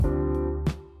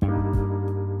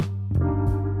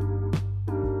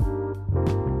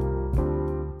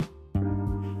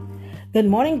Good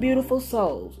morning, beautiful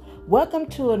souls. Welcome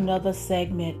to another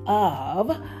segment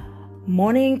of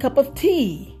Morning Cup of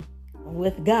Tea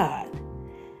with God.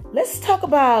 Let's talk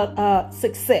about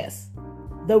success,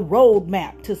 the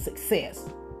roadmap to success.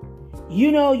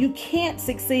 You know, you can't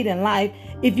succeed in life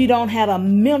if you don't have a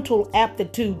mental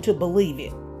aptitude to believe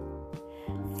it.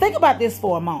 Think about this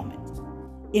for a moment.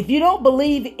 If you don't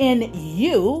believe in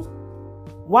you,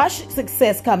 why should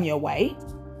success come your way?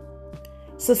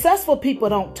 Successful people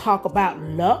don't talk about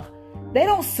luck. They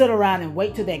don't sit around and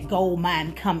wait till that gold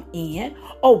mine come in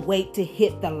or wait to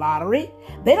hit the lottery.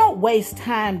 They don't waste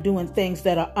time doing things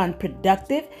that are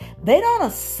unproductive. They don't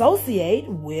associate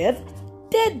with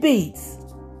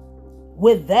deadbeats.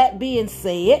 With that being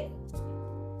said,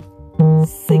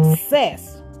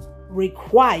 success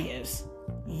requires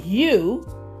you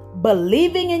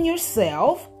believing in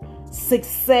yourself.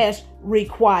 Success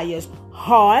requires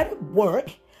hard work.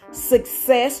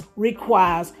 Success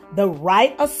requires the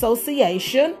right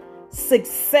association.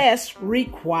 Success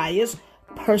requires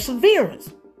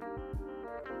perseverance.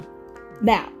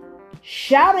 Now,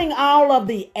 shouting all of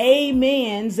the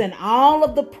amens and all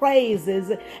of the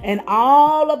praises and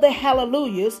all of the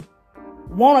hallelujahs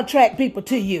won't attract people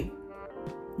to you.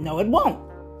 No, it won't.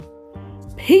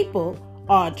 People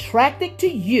are attracted to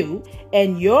you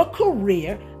and your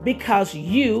career because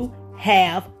you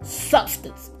have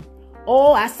substance.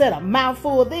 Oh, I said a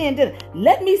mouthful then, didn't I?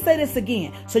 Let me say this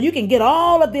again so you can get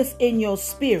all of this in your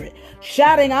spirit.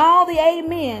 Shouting all the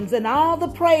amens and all the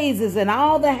praises and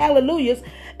all the hallelujahs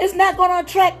is not going to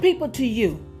attract people to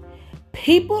you.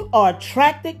 People are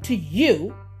attracted to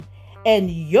you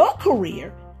and your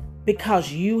career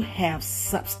because you have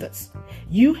substance.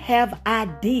 You have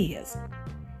ideas.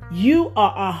 You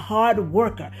are a hard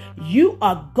worker. You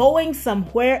are going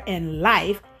somewhere in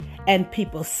life, and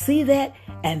people see that,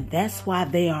 and that's why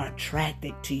they are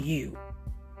attracted to you.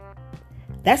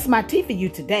 That's my tea for you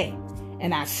today,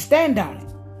 and I stand on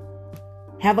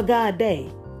it. Have a God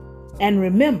day. And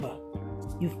remember,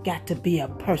 you've got to be a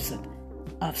person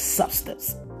of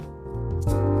substance.